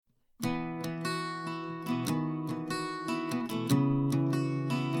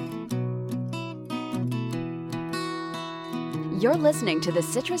You're listening to the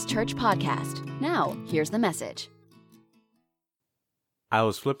Citrus Church Podcast. Now, here's the message. I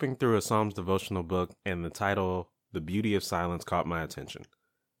was flipping through a Psalms devotional book, and the title, The Beauty of Silence, caught my attention.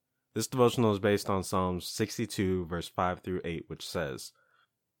 This devotional is based on Psalms 62, verse 5 through 8, which says,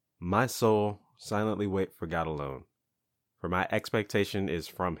 "My soul, silently wait for God alone, for my expectation is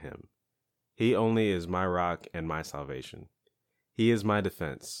from him. He only is my rock and my salvation. He is my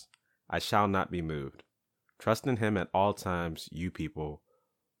defense. I shall not be moved. Trust in him at all times, you people.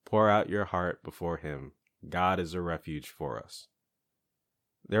 Pour out your heart before him. God is a refuge for us."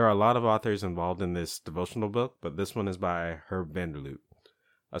 There are a lot of authors involved in this devotional book, but this one is by Herb Vanderloot,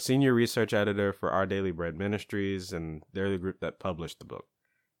 a senior research editor for Our Daily Bread Ministries, and they're the group that published the book.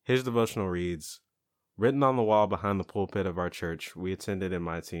 His devotional reads, "Written on the wall behind the pulpit of our church we attended in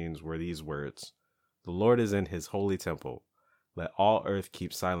my teens were these words, 'The Lord is in his holy temple. Let all earth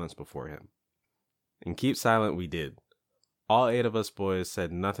keep silence before him.' And keep silent we did. All 8 of us boys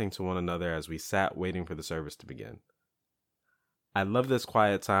said nothing to one another as we sat waiting for the service to begin. I loved this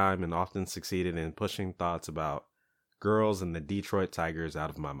quiet time and often succeeded in pushing thoughts about girls and the Detroit Tigers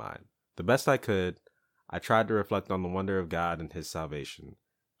out of my mind. The best I could, I tried to reflect on the wonder of God and his salvation,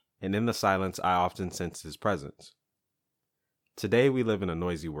 and in the silence I often sensed his presence. Today we live in a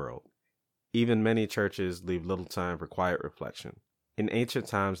noisy world. Even many churches leave little time for quiet reflection. In ancient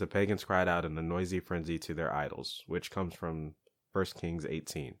times, the pagans cried out in a noisy frenzy to their idols, which comes from 1 Kings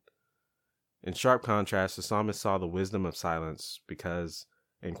 18. In sharp contrast, the psalmist saw the wisdom of silence because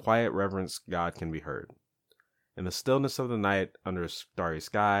in quiet reverence God can be heard. In the stillness of the night, under a starry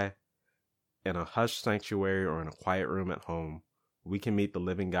sky, in a hushed sanctuary or in a quiet room at home, we can meet the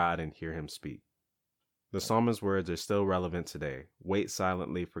living God and hear him speak. The psalmist's words are still relevant today. Wait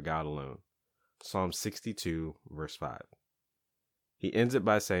silently for God alone. Psalm 62, verse 5. He ends it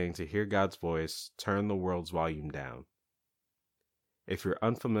by saying, to hear God's voice, turn the world's volume down. If you're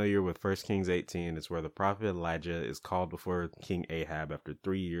unfamiliar with 1 Kings 18, it's where the prophet Elijah is called before King Ahab after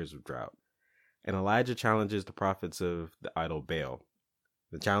 3 years of drought. And Elijah challenges the prophets of the idol Baal.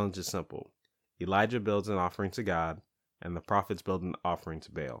 The challenge is simple. Elijah builds an offering to God, and the prophets build an offering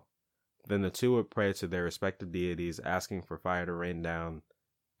to Baal. Then the two would pray to their respective deities, asking for fire to rain down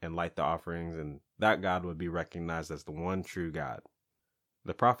and light the offerings, and that God would be recognized as the one true God.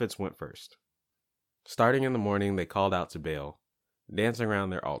 The prophets went first. Starting in the morning, they called out to Baal, dancing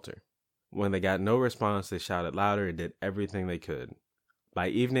around their altar. When they got no response, they shouted louder and did everything they could. By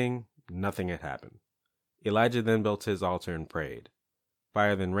evening, nothing had happened. Elijah then built his altar and prayed.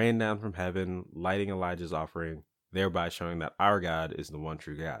 Fire then rained down from heaven, lighting Elijah's offering, thereby showing that our God is the one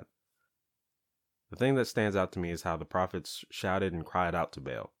true God. The thing that stands out to me is how the prophets shouted and cried out to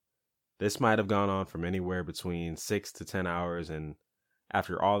Baal. This might have gone on from anywhere between 6 to 10 hours, and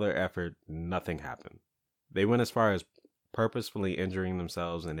after all their effort, nothing happened. They went as far as purposefully injuring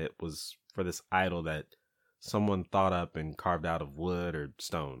themselves, and it was for this idol that someone thought up and carved out of wood or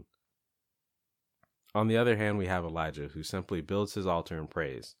stone. On the other hand, we have Elijah, who simply builds his altar and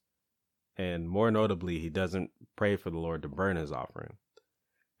prays. And more notably, he doesn't pray for the Lord to burn his offering.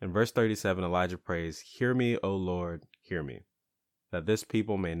 In verse 37, Elijah prays, "Hear me, O Lord, hear me, that this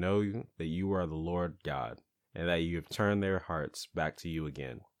people may know that you are the Lord God, and that you have turned their hearts back to you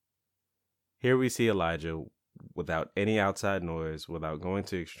again." Here we see Elijah, without any outside noise, without going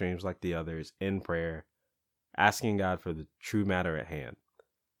to extremes like the others, in prayer, asking God for the true matter at hand,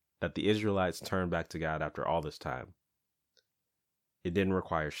 that the Israelites turn back to God after all this time. It didn't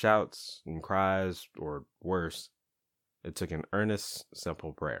require shouts and cries, or worse, it took an earnest,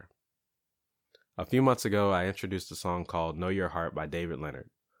 simple prayer. A few months ago, I introduced a song called Know Your Heart by David Leonard,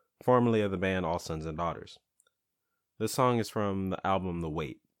 formerly of the band All Sons and Daughters. This song is from the album The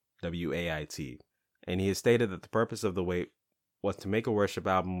Wait, W-A-I-T, and he has stated that the purpose of The Wait was to make a worship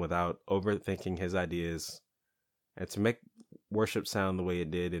album without overthinking his ideas and to make worship sound the way it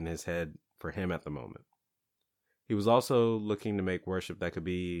did in his head for him at the moment. He was also looking to make worship that could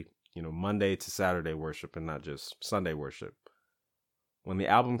be, Monday to Saturday worship and not just Sunday worship. When the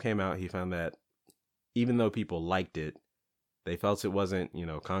album came out, he found that even though people liked it, they felt it wasn't,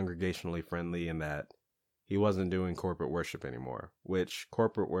 congregationally friendly, and that he wasn't doing corporate worship anymore, which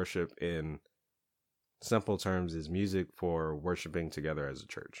corporate worship in simple terms is music for worshiping together as a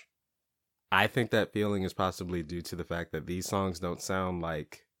church. I think that feeling is possibly due to the fact that these songs don't sound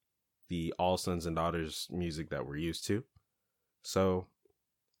like the All Sons and Daughters music that we're used to. So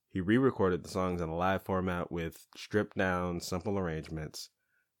he re-recorded the songs in a live format with stripped down, simple arrangements,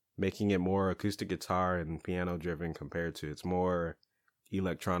 making it more acoustic guitar and piano driven compared to its more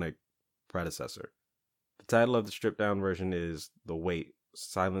electronic predecessor. The title of the stripped down version is The Wait,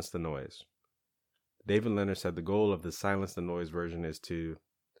 Silence the Noise. David Leonard said the goal of the Silence the Noise version is to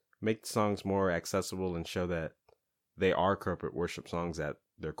make the songs more accessible and show that they are corporate worship songs at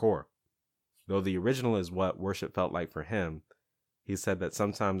their core. Though the original is what worship felt like for him, he said that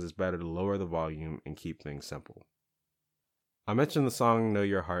sometimes it's better to lower the volume and keep things simple. I mentioned the song Know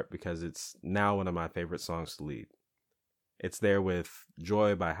Your Heart because it's now one of my favorite songs to lead. It's there with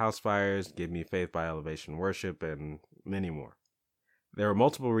Joy by Housefires, Give Me Faith by Elevation Worship, and many more. There are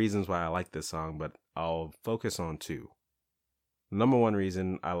multiple reasons why I like this song, but I'll focus on two. The number one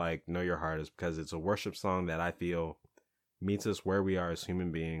reason I like Know Your Heart is because it's a worship song that I feel meets us where we are as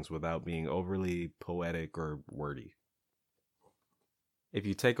human beings without being overly poetic or wordy. If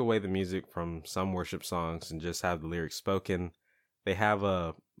you take away the music from some worship songs and just have the lyrics spoken, they have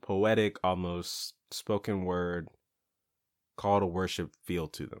a poetic, almost spoken word, call to worship feel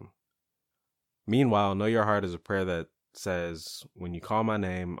to them. Meanwhile, Know Your Heart is a prayer that says, when you call my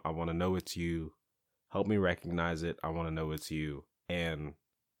name, I want to know it's you. Help me recognize it. I want to know it's you. And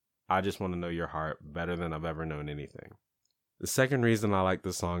I just want to know your heart better than I've ever known anything. The second reason I like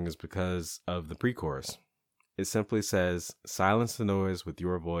this song is because of the pre-chorus. It simply says, silence the noise with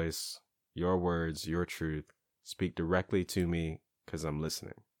your voice, your words, your truth. Speak directly to me because I'm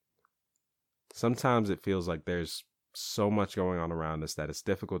listening. Sometimes it feels like there's so much going on around us that it's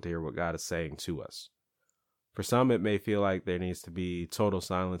difficult to hear what God is saying to us. For some, it may feel like there needs to be total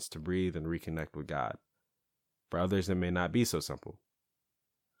silence to breathe and reconnect with God. For others, it may not be so simple.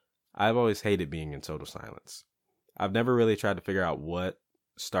 I've always hated being in total silence. I've never really tried to figure out what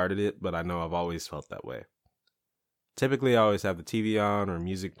started it, but I know I've always felt that way. Typically, I always have the TV on or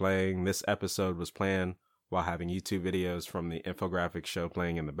music playing. This episode was planned while having YouTube videos from the infographic show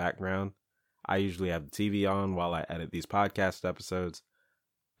playing in the background. I usually have the TV on while I edit these podcast episodes.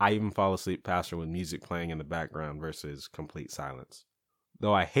 I even fall asleep faster with music playing in the background versus complete silence.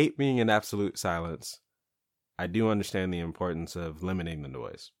 Though I hate being in absolute silence, I do understand the importance of limiting the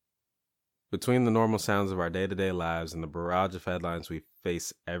noise. Between the normal sounds of our day-to-day lives and the barrage of headlines we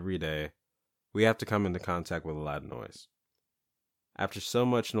face every day, we have to come into contact with a lot of noise. After so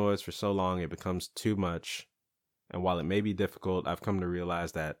much noise for so long, it becomes too much, and while it may be difficult, I've come to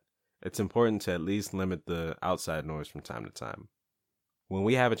realize that it's important to at least limit the outside noise from time to time. When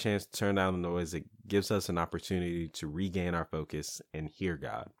we have a chance to turn down the noise, it gives us an opportunity to regain our focus and hear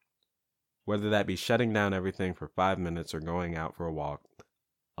God. Whether that be shutting down everything for 5 minutes or going out for a walk,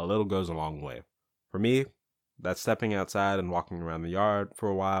 a little goes a long way. For me, that's stepping outside and walking around the yard for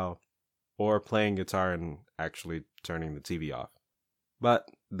a while, or playing guitar and actually turning the TV off. But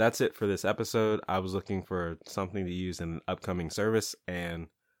that's it for this episode. I was looking for something to use in an upcoming service, and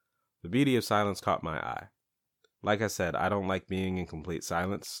the beauty of silence caught my eye. Like I said, I don't like being in complete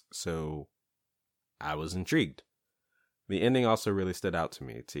silence, so I was intrigued. The ending also really stood out to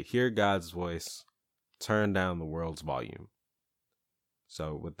me. To hear God's voice, turn down the world's volume.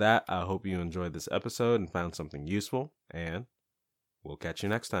 So with that, I hope you enjoyed this episode and found something useful, and we'll catch you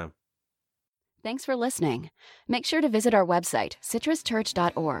next time. Thanks for listening. Make sure to visit our website,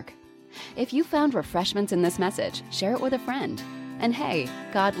 citruschurch.org. If you found refreshments in this message, share it with a friend. And hey,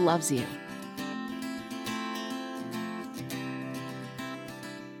 God loves you.